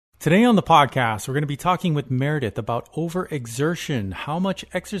Today on the podcast, we're going to be talking with Meredith about overexertion. How much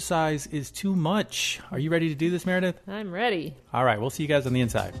exercise is too much? Are you ready to do this, Meredith? I'm ready. All right, we'll see you guys on the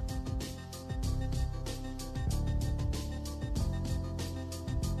inside.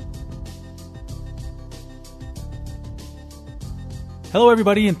 Hello,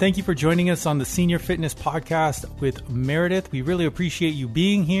 everybody, and thank you for joining us on the Senior Fitness Podcast with Meredith. We really appreciate you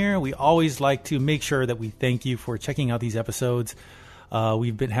being here. We always like to make sure that we thank you for checking out these episodes.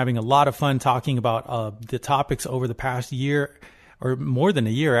 We've been having a lot of fun talking about the topics over the past year, or more than a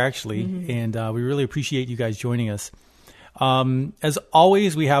year, actually, and we really appreciate you guys joining us. As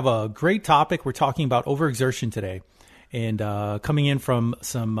always, we have a great topic. We're talking about overexertion today. And coming in from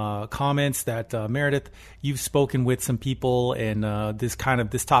some comments that Meredith, you've spoken with some people, and this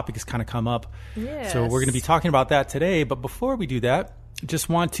topic has kind of come up. Yes. So we're going to be talking about that today. But before we do that, just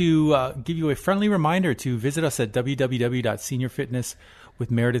want to give you a friendly reminder to visit us at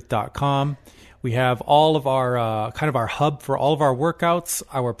www.seniorfitnesswithmeredith.com. We have all of our our hub for all of our workouts,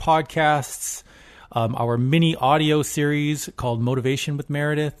 our podcasts, our mini audio series called Motivation with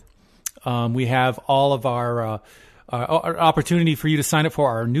Meredith. We have all of our opportunity for you to sign up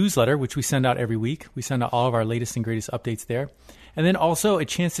for our newsletter, which we send out every week. We send out all of our latest and greatest updates there. And then also a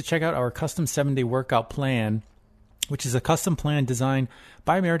chance to check out our custom 7-day workout plan, which is a custom plan designed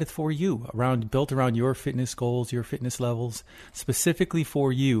by Meredith for you, built around your fitness goals, your fitness levels, specifically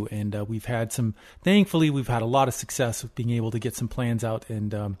for you. And thankfully, we've had a lot of success with being able to get some plans out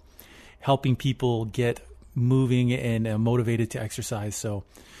and helping people get moving and motivated to exercise. So,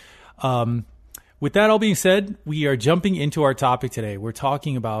 with that all being said, we are jumping into our topic today. We're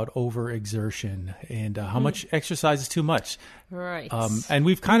talking about overexertion and how much exercise is too much. Right. And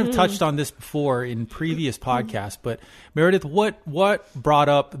we've kind of touched on this before in previous podcasts, but Meredith, what brought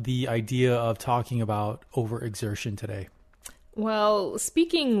up the idea of talking about overexertion today? Well,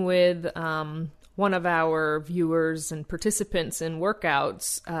 speaking with one of our viewers and participants in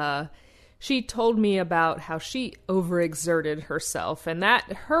workouts, she told me about how she overexerted herself, and that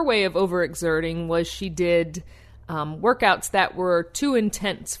her way of overexerting was she did workouts that were too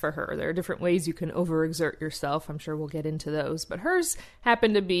intense for her. There are different ways you can overexert yourself. I'm sure we'll get into those, but hers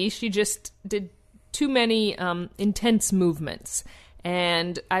happened to be she just did too many intense movements.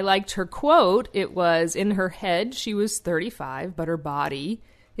 And I liked her quote. It was, in her head, she was 35, but her body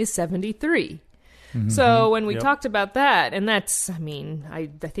is 73. So when we talked about that, and that's, I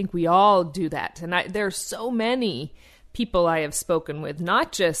think we all do that. And there's so many people I have spoken with,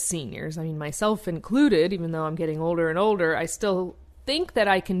 not just seniors, myself included, even though I'm getting older and older, I still think that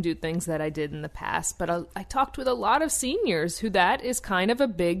I can do things that I did in the past. But I talked with a lot of seniors who that is kind of a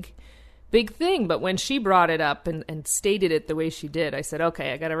big thing. But when she brought it up and stated it the way she did, I said,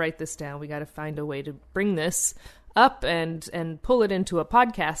 okay, I got to write this down. We got to find a way to bring this up and pull it into a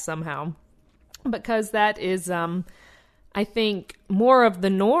podcast somehow. Because that is, I think, more of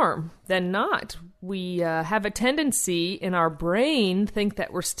the norm than not. We have a tendency in our brain think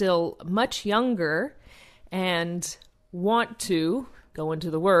that we're still much younger and want to, go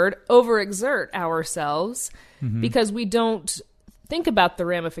into the word, overexert ourselves because we don't think about the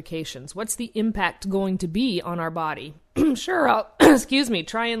ramifications. What's the impact going to be on our body? Sure, I'll,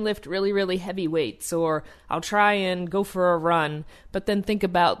 try and lift really, really heavy weights, or I'll try and go for a run, but then think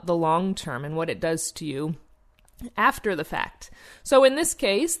about the long term and what it does to you after the fact. So in this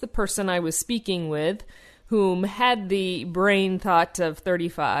case, the person I was speaking with, whom had the brain thought of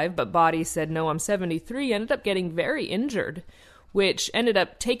 35, but body said, no, I'm 73, ended up getting very injured, which ended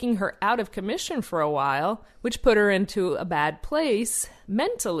up taking her out of commission for a while, which put her into a bad place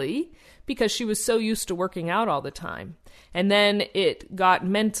mentally because she was so used to working out all the time. And then it got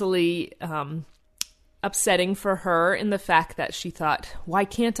mentally upsetting for her in the fact that she thought, why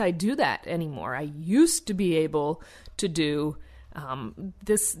can't I do that anymore? I used to be able to do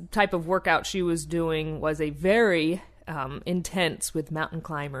this type of workout she was doing was a very intense with mountain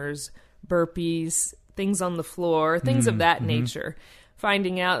climbers, burpees, things on the floor, things of that nature.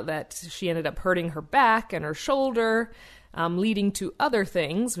 Finding out that she ended up hurting her back and her shoulder, leading to other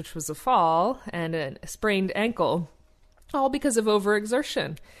things, which was a fall and a sprained ankle, all because of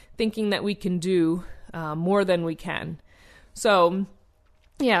overexertion, thinking that we can do more than we can. So,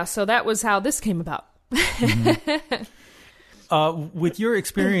 so that was how this came about. With your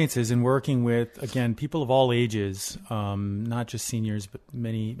experiences in working with, again, people of all ages, not just seniors, but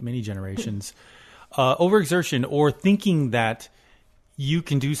many, many generations, overexertion or thinking that you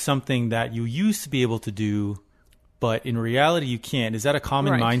can do something that you used to be able to do, but in reality you can't. Is that a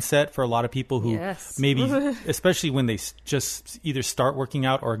common mindset for a lot of people who maybe, especially when they just either start working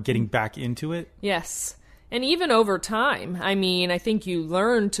out or getting back into it? Yes. And even over time, I mean, I think you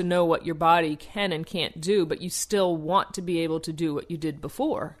learn to know what your body can and can't do, but you still want to be able to do what you did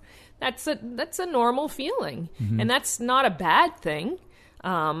before. That's a normal feeling. And that's not a bad thing,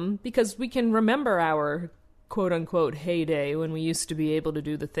 because we can remember our quote-unquote heyday when we used to be able to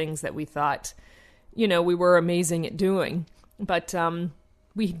do the things that we thought, we were amazing at doing. But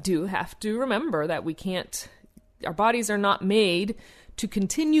we do have to remember that our bodies are not made to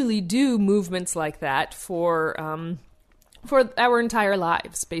continually do movements like that for our entire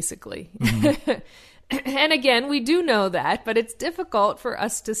lives, basically. And again, we do know that, but it's difficult for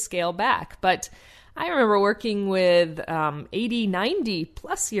us to scale back. But I remember working with 80, 90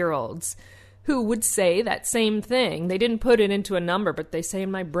 plus year olds who would say that same thing. They didn't put it into a number, but they say,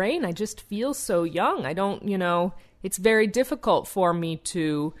 in my brain, I just feel so young. I don't, it's very difficult for me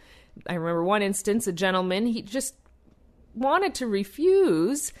to. I remember one instance, a gentleman, he just wanted to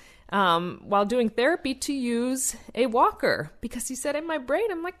refuse while doing therapy to use a walker because he said, in my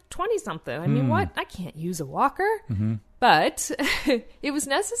brain, I'm like 20-something. I mean, what? I can't use a walker. But it was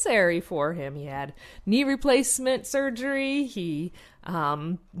necessary for him. He had knee replacement surgery. He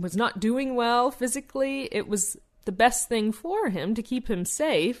was not doing well physically. It was the best thing for him to keep him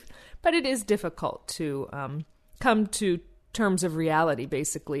safe. But it is difficult to come to terms of reality,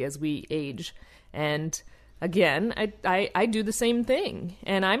 basically, as we age. And again, I do the same thing,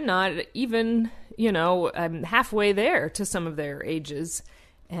 and I'm not even, I'm halfway there to some of their ages.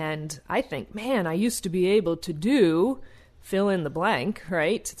 And I think, man, I used to be able to do fill in the blank,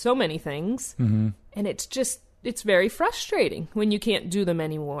 right? So many things. And it's very frustrating when you can't do them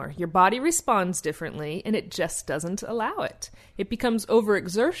anymore. Your body responds differently, and it just doesn't allow it. It becomes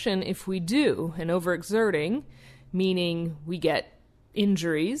overexertion if we do, and overexerting, meaning we get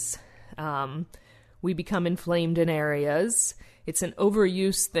injuries, we become inflamed in areas. It's an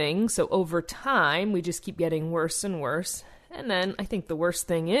overuse thing. So over time, we just keep getting worse and worse. And then I think the worst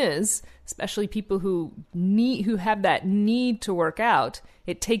thing is, especially people who have that need to work out,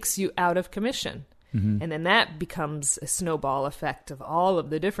 it takes you out of commission. And then that becomes a snowball effect of all of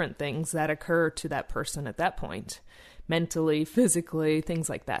the different things that occur to that person at that point, mentally, physically, things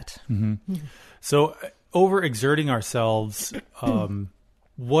like that. So overexerting ourselves,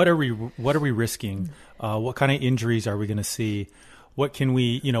 what are we risking? What kind of injuries are we going to see? What can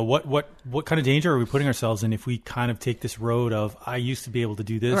we, what kind of danger are we putting ourselves in if we kind of take this road of, I used to be able to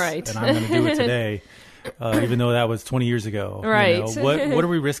do this, right, and I'm going to do it today, even though that was 20 years ago. Right. What are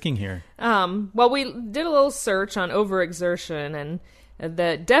we risking here? Well, we did a little search on overexertion, and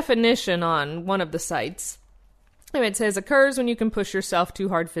the definition on one of the sites, it says, occurs when you can push yourself too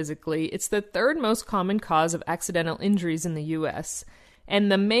hard physically. It's the third most common cause of accidental injuries in the U.S., and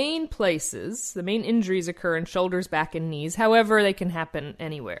the main injuries occur in shoulders, back, and knees. However, they can happen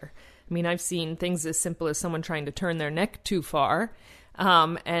anywhere. I mean, I've seen things as simple as someone trying to turn their neck too far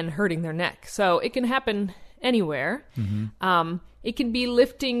and hurting their neck. So it can happen anywhere. It can be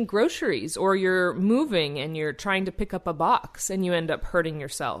lifting groceries, or you're moving and you're trying to pick up a box and you end up hurting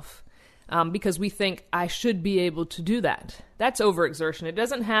yourself because we think, I should be able to do that. That's overexertion. It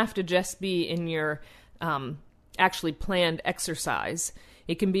doesn't have to just be in your actually planned exercise.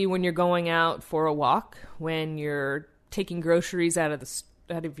 It can be when you're going out for a walk, when you're taking groceries out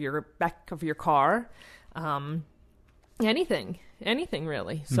of your back of your car, anything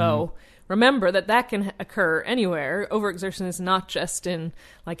really. So remember that can occur anywhere. Overexertion is not just in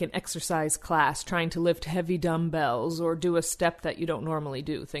like an exercise class, trying to lift heavy dumbbells or do a step that you don't normally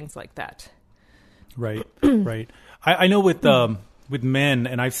do, things like that. Right, right. I know with men,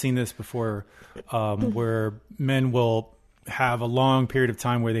 and I've seen this before, where men will have a long period of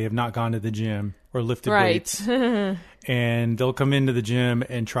time where they have not gone to the gym or lifted weights, and they'll come into the gym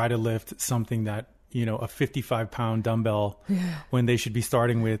and try to lift something that, a 55-pound dumbbell when they should be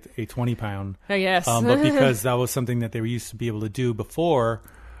starting with a 20-pound. Yes. But because that was something that they used to be able to do before,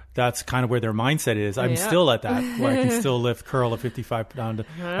 that's kind of where their mindset is. I'm still at that, where I can still curl a 55-pound.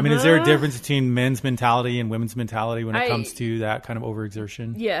 I mean, is there a difference between men's mentality and women's mentality when it comes to that kind of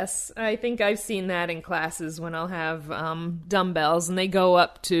overexertion? Yes, I think I've seen that in classes when I'll have dumbbells and they go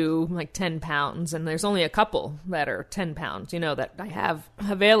up to like 10 pounds, and there's only a couple that are 10 pounds, that I have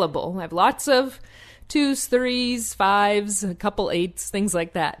available. I have lots of 2s, 3s, 5s, a couple 8s, things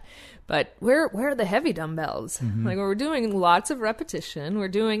like that. But where are the heavy dumbbells? Like, we're doing lots of repetition. We're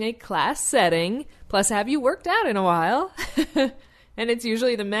doing a class setting. Plus, have you worked out in a while? And it's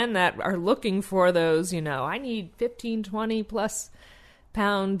usually the men that are looking for those, I need 15, 20 plus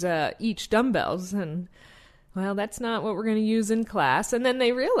pound each dumbbells. And, well, that's not what we're going to use in class. And then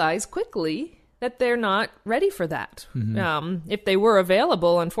they realize quickly that they're not ready for that. If they were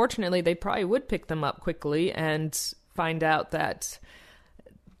available, unfortunately, they probably would pick them up quickly and find out that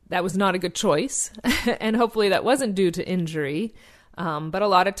that was not a good choice. And hopefully that wasn't due to injury. But a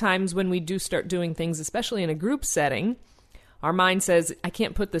lot of times when we do start doing things, especially in a group setting, our mind says, I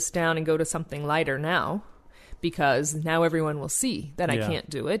can't put this down and go to something lighter now, because now everyone will see that I can't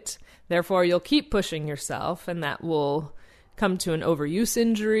do it. Therefore, you'll keep pushing yourself, and that will come to an overuse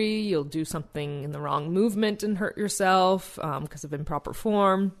injury. You'll do something in the wrong movement and hurt yourself because of improper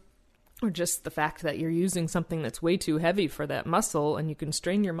form, or just the fact that you're using something that's way too heavy for that muscle, and you can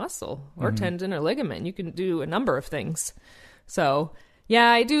strain your muscle or tendon or ligament. You can do a number of things. So yeah,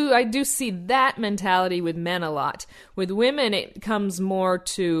 I do see that mentality with men a lot. With women, it comes more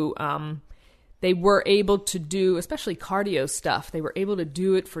to they were able to do, especially cardio stuff, they were able to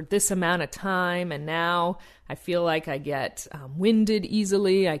do it for this amount of time, and now I feel like I get winded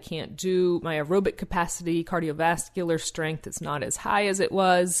easily. I can't do my aerobic capacity, cardiovascular strength is not as high as it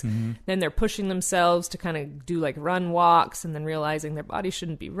was. Then they're pushing themselves to kind of do like run walks, and then realizing their body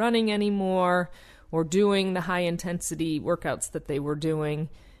shouldn't be running anymore, or doing the high-intensity workouts that they were doing.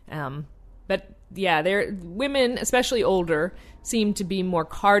 But yeah, women, especially older, seem to be more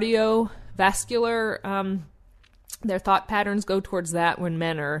cardiovascular. Their thought patterns go towards that, when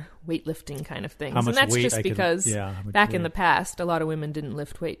men are weightlifting kind of things. And that's just because back in the past, a lot of women didn't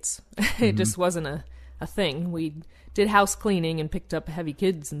lift weights. It just wasn't a thing. We did house cleaning and picked up heavy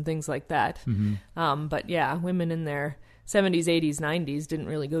kids and things like that. But yeah, women in their 70s, 80s, 90s didn't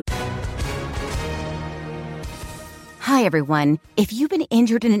really go. Hi, everyone. If you've been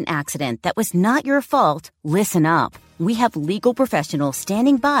injured in an accident that was not your fault, listen up. We have legal professionals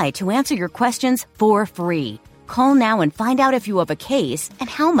standing by to answer your questions for free. Call now and find out if you have a case and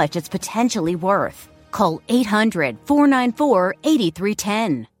how much it's potentially worth. Call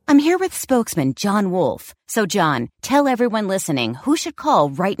 800-494-8310. I'm here with spokesman John Wolf. So, John, tell everyone listening who should call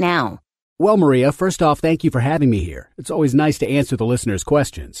right now. Well, Maria, first off, thank you for having me here. It's always nice to answer the listeners'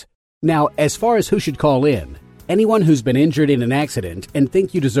 questions. Now, as far as who should call in, anyone who's been injured in an accident and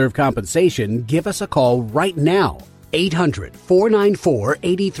think you deserve compensation, give us a call right now.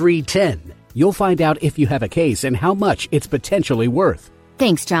 800-494-8310. You'll find out if you have a case and how much it's potentially worth.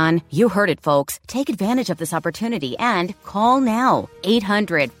 Thanks, John. You heard it, folks. Take advantage of this opportunity and call now.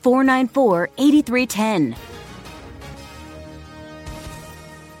 800-494-8310.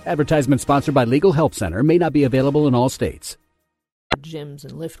 Advertisement sponsored by Legal Help Center. May not be available in all states. Gyms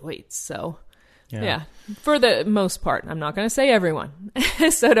and lift weights, so... Yeah, for the most part. I'm not going to say everyone.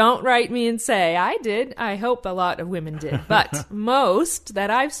 So don't write me and say, I did. I hope a lot of women did. But most that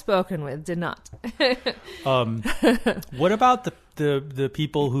I've spoken with did not. What about the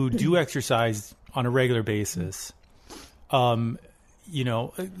people who do exercise on a regular basis? Pretty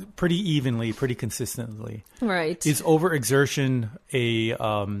evenly, pretty consistently. Right. Is overexertion a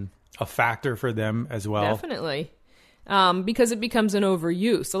factor for them as well? Definitely. Because it becomes an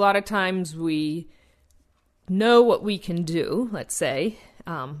overuse. A lot of times we know what we can do, let's say,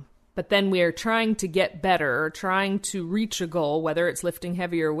 but then we are trying to get better, or trying to reach a goal, whether it's lifting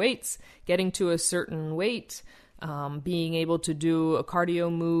heavier weights, getting to a certain weight, being able to do a cardio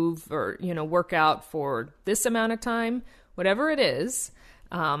move or, workout for this amount of time, whatever it is,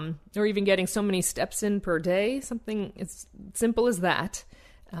 or even getting so many steps in per day, something as simple as that.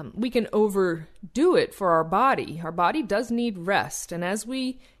 We can overdo it for our body. Our body does need rest. And as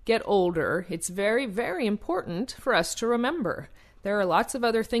we get older, it's very, very important for us to remember there are lots of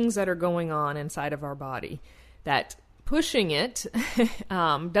other things that are going on inside of our body, that pushing it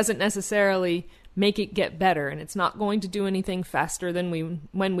doesn't necessarily make it get better, and it's not going to do anything faster than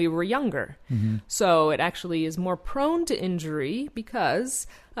when we were younger. So it actually is more prone to injury because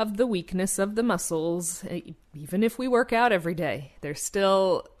of the weakness of the muscles. Even if we work out every day, they're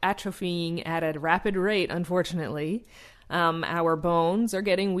still atrophying at a rapid rate, unfortunately. Our bones are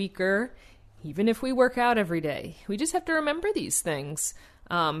getting weaker, even if we work out every day. We just have to remember these things.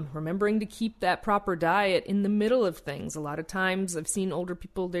 Remembering to keep that proper diet in the middle of things. A lot of times I've seen older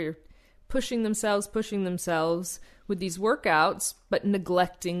people, they're pushing themselves with these workouts, but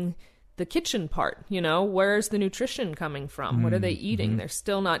neglecting the kitchen part. Where's the nutrition coming from? What are they eating? They're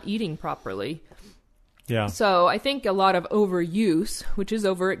still not eating properly. Yeah. So I think a lot of overuse, which is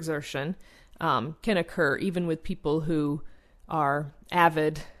overexertion, can occur even with people who are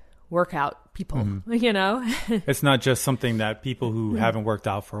avid workout people, It's not just something that people who haven't worked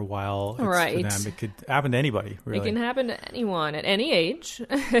out for a while, right. For them. It could happen to anybody, really. It can happen to anyone at any age.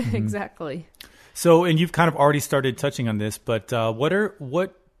 Exactly. So, and you've kind of already started touching on this, but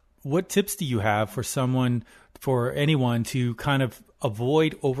what tips do you have for someone, for anyone to kind of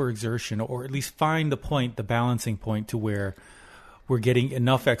avoid overexertion, or at least find the balancing point to where we're getting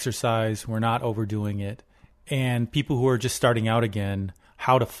enough exercise, we're not overdoing it, and people who are just starting out again,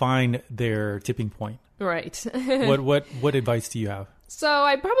 how to find their tipping point. Right. What advice do you have? So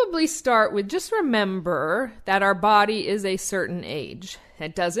I probably start with just remember that our body is a certain age.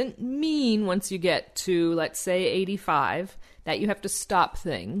 It doesn't mean once you get to, let's say, 85, that you have to stop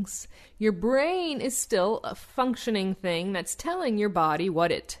things. Your brain is still a functioning thing that's telling your body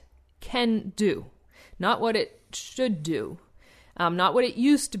what it can do, not what it should do, not what it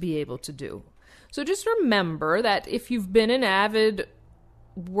used to be able to do. So just remember that if you've been an avid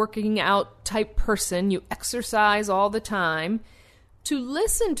working out type person, you exercise all the time, to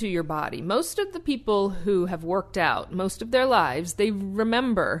listen to your body. Most of the people who have worked out most of their lives, they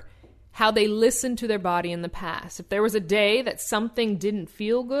remember how they listened to their body in the past. If there was a day that something didn't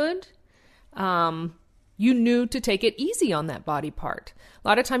feel good, you knew to take it easy on that body part. A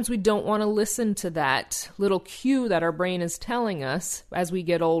lot of times we don't want to listen to that little cue that our brain is telling us as we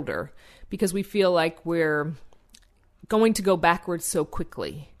get older, because we feel like we're going to go backwards so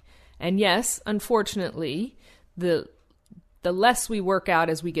quickly. And yes, unfortunately, the less we work out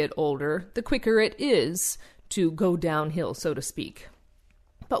as we get older, the quicker it is to go downhill, so to speak.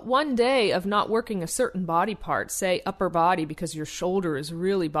 But one day of not working a certain body part, say upper body because your shoulder is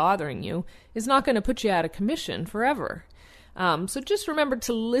really bothering you, is not going to put you out of commission forever. So just remember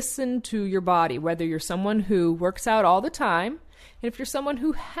to listen to your body, whether you're someone who works out all the time, and if you're someone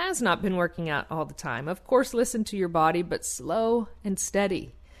who has not been working out all the time. Of course, listen to your body, but slow and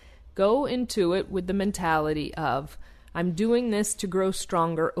steady. Go into it with the mentality of, I'm doing this to grow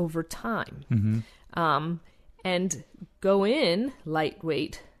stronger over time. Mm-hmm. And go in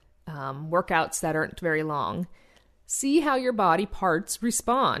lightweight workouts that aren't very long. See how your body parts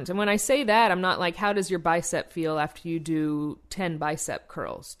respond. And when I say that, I'm not like, how does your bicep feel after you do 10 bicep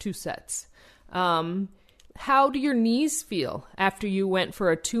curls, 2 sets? How do your knees feel after you went for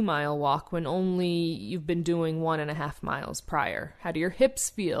a 2-mile walk when only you've been doing 1.5 miles prior? How do your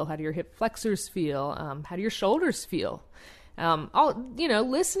hips feel? How do your hip flexors feel? How do your shoulders feel?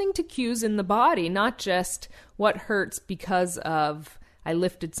 Listening to cues in the body, not just what hurts because of I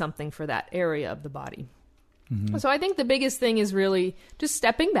lifted something for that area of the body. Mm-hmm. So I think the biggest thing is really just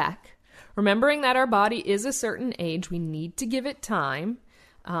stepping back, remembering that our body is a certain age. We need to give it time.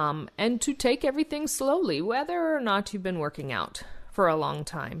 And to take everything slowly, whether or not you've been working out for a long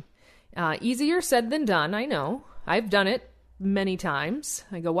time. Easier said than done, I know. I've done it many times.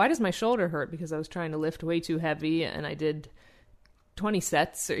 I go, why does my shoulder hurt? Because I was trying to lift way too heavy and I did 20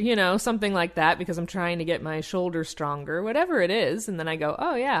 sets or, something like that because I'm trying to get my shoulder stronger, whatever it is. And then I go,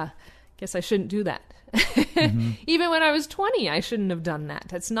 oh yeah, guess I shouldn't do that. Mm-hmm. Even when I was 20, I shouldn't have done that.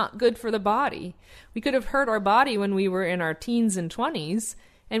 That's not good for the body. We could have hurt our body when we were in our teens and 20s.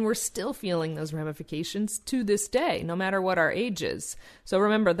 And we're still feeling those ramifications to this day, no matter what our age is. So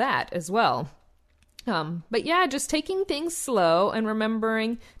remember that as well. But yeah, just taking things slow and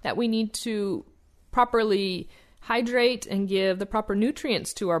remembering that we need to properly hydrate and give the proper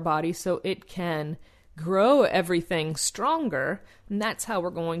nutrients to our body so it can grow everything stronger. And that's how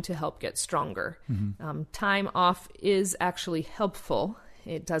we're going to help get stronger. Mm-hmm. Time off is actually helpful.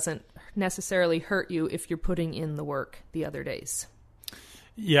 It doesn't necessarily hurt you if you're putting in the work the other days.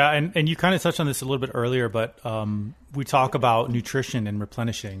 Yeah, and you kind of touched on this a little bit earlier, but we talk about nutrition and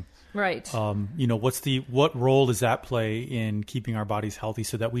replenishing. Right. What role does that play in keeping our bodies healthy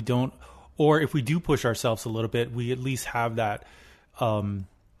so that we don't, or if we do push ourselves a little bit, we at least have that,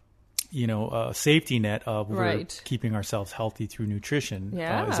 safety net of right. keeping ourselves healthy through nutrition.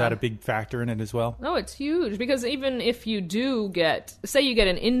 Yeah. Is that a big factor in it as well? No, it's huge because even if you do say you get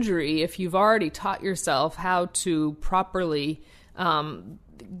an injury, if you've already taught yourself how to properly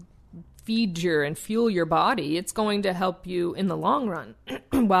feed and fuel your body, it's going to help you in the long run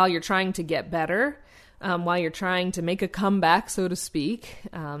while you're trying to get better, while you're trying to make a comeback, so to speak.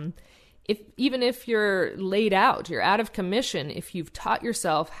 Even if you're laid out, you're out of commission, if you've taught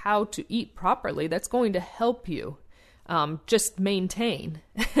yourself how to eat properly, that's going to help you just maintain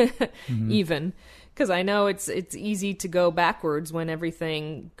mm-hmm. even. Because I know it's easy to go backwards when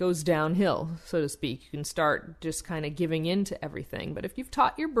everything goes downhill, so to speak. You can start just kind of giving in to everything. But if you've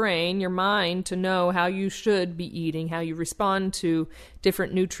taught your brain, your mind, to know how you should be eating, how you respond to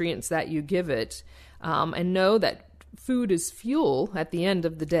different nutrients that you give it, and know that food is fuel at the end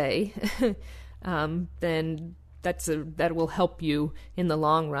of the day, then that will help you in the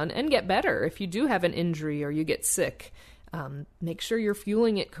long run and get better. If you do have an injury or you get sick, make sure you're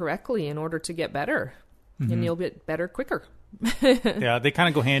fueling it correctly in order to get better, mm-hmm. and you'll get better quicker. Yeah, they kind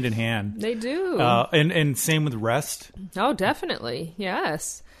of go hand in hand. They do. And same with rest. Oh, definitely.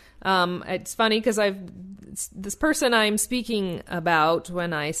 Yes. It's funny because this person I'm speaking about,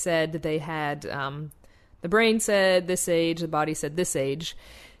 when I said they had, the brain said this age, the body said this age,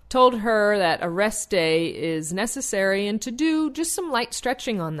 told her that a rest day is necessary and to do just some light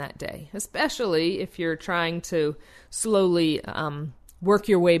stretching on that day, especially if you're trying to slowly work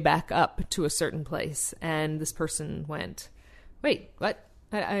your way back up to a certain place. And this person went, wait, what?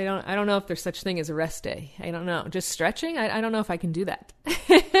 I don't know if there's such thing as a rest day. I don't know. Just stretching? I don't know if I can do that.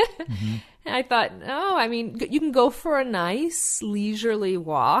 Mm-hmm. And I thought, you can go for a nice leisurely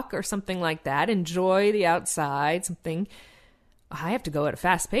walk or something like that. Enjoy the outside, something. I have to go at a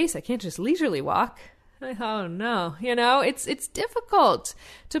fast pace. I can't just leisurely walk. Oh no. It's difficult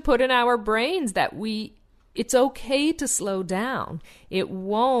to put in our brains that it's okay to slow down. It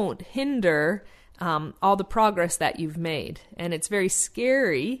won't hinder all the progress that you've made. And it's very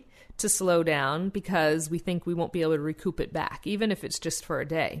scary to slow down because we think we won't be able to recoup it back, even if it's just for a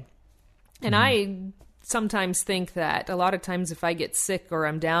day. And I sometimes think that a lot of times if I get sick or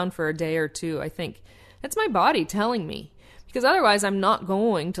I'm down for a day or two, I think that's my body telling me. Because otherwise, I'm not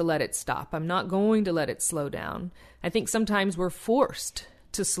going to let it stop. I'm not going to let it slow down. I think sometimes we're forced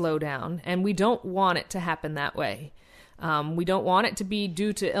to slow down, and we don't want it to happen that way. We don't want it to be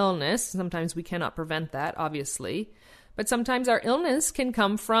due to illness. Sometimes we cannot prevent that, obviously. But sometimes our illness can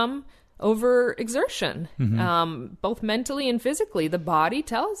come from overexertion, both mentally and physically. The body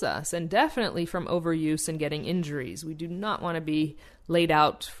tells us, and definitely from overuse and getting injuries. We do not want to be laid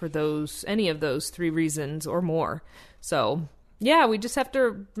out for any of those 3 reasons or more. So, yeah, we just have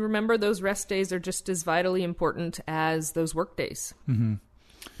to remember those rest days are just as vitally important as those work days. Mm-hmm.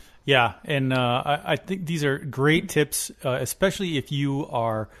 Yeah, and I think these are great tips, especially if you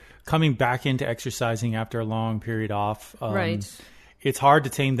are coming back into exercising after a long period off. Right. It's hard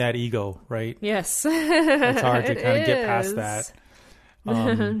to tame that ego, right? Yes. It's hard to kind of get past that.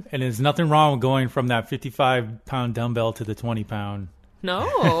 And there's nothing wrong with going from that 55-pound dumbbell to the 20-pound.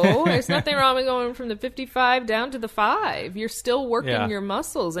 No, there's nothing wrong with going from the 55 down to the 5. You're still working your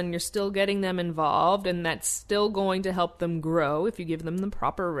muscles and you're still getting them involved, and that's still going to help them grow if you give them the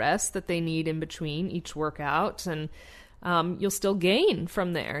proper rest that they need in between each workout, and you'll still gain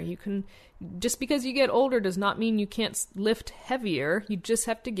from there. You can, just because you get older does not mean you can't lift heavier. You just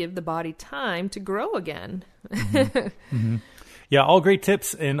have to give the body time to grow again. Mm-hmm. Mm-hmm. Yeah, all great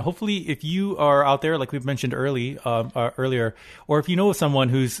tips. And hopefully if you are out there, like we've mentioned earlier, or if you know someone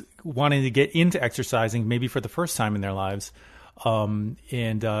who's wanting to get into exercising, maybe for the first time in their lives, and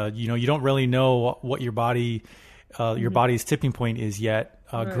you don't really know what your body's tipping point is yet.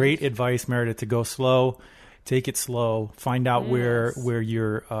 Right. Great advice, Meredith, to go slow, take it slow, find out where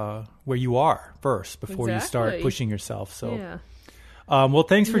you are first before you start pushing yourself. So. Yeah. Well,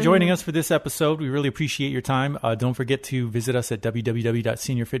 thanks for joining us for this episode. We really appreciate your time. Don't forget to visit us at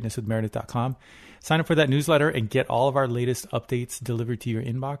www.seniorfitnesswithmeredith.com. Sign up for that newsletter and get all of our latest updates delivered to your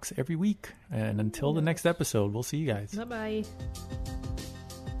inbox every week. And until the next episode, we'll see you guys. Bye-bye.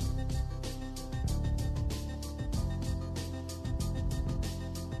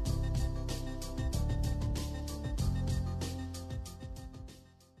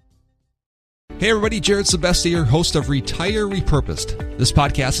 Hey everybody, Jared Sebestier, host of Retire Repurposed. This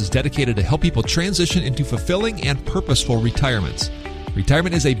podcast is dedicated to help people transition into fulfilling and purposeful retirements.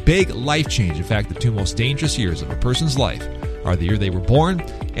 Retirement is a big life change. In fact, the 2 most dangerous years of a person's life are the year they were born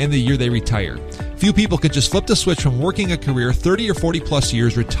and the year they retire. Few people can just flip the switch from working a career 30 or 40 plus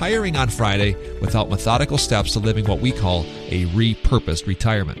years, retiring on Friday without methodical steps to living what we call a repurposed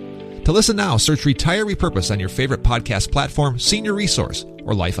retirement. To listen now, search Retire Repurposed on your favorite podcast platform, Senior Resource,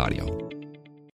 or Life Audio.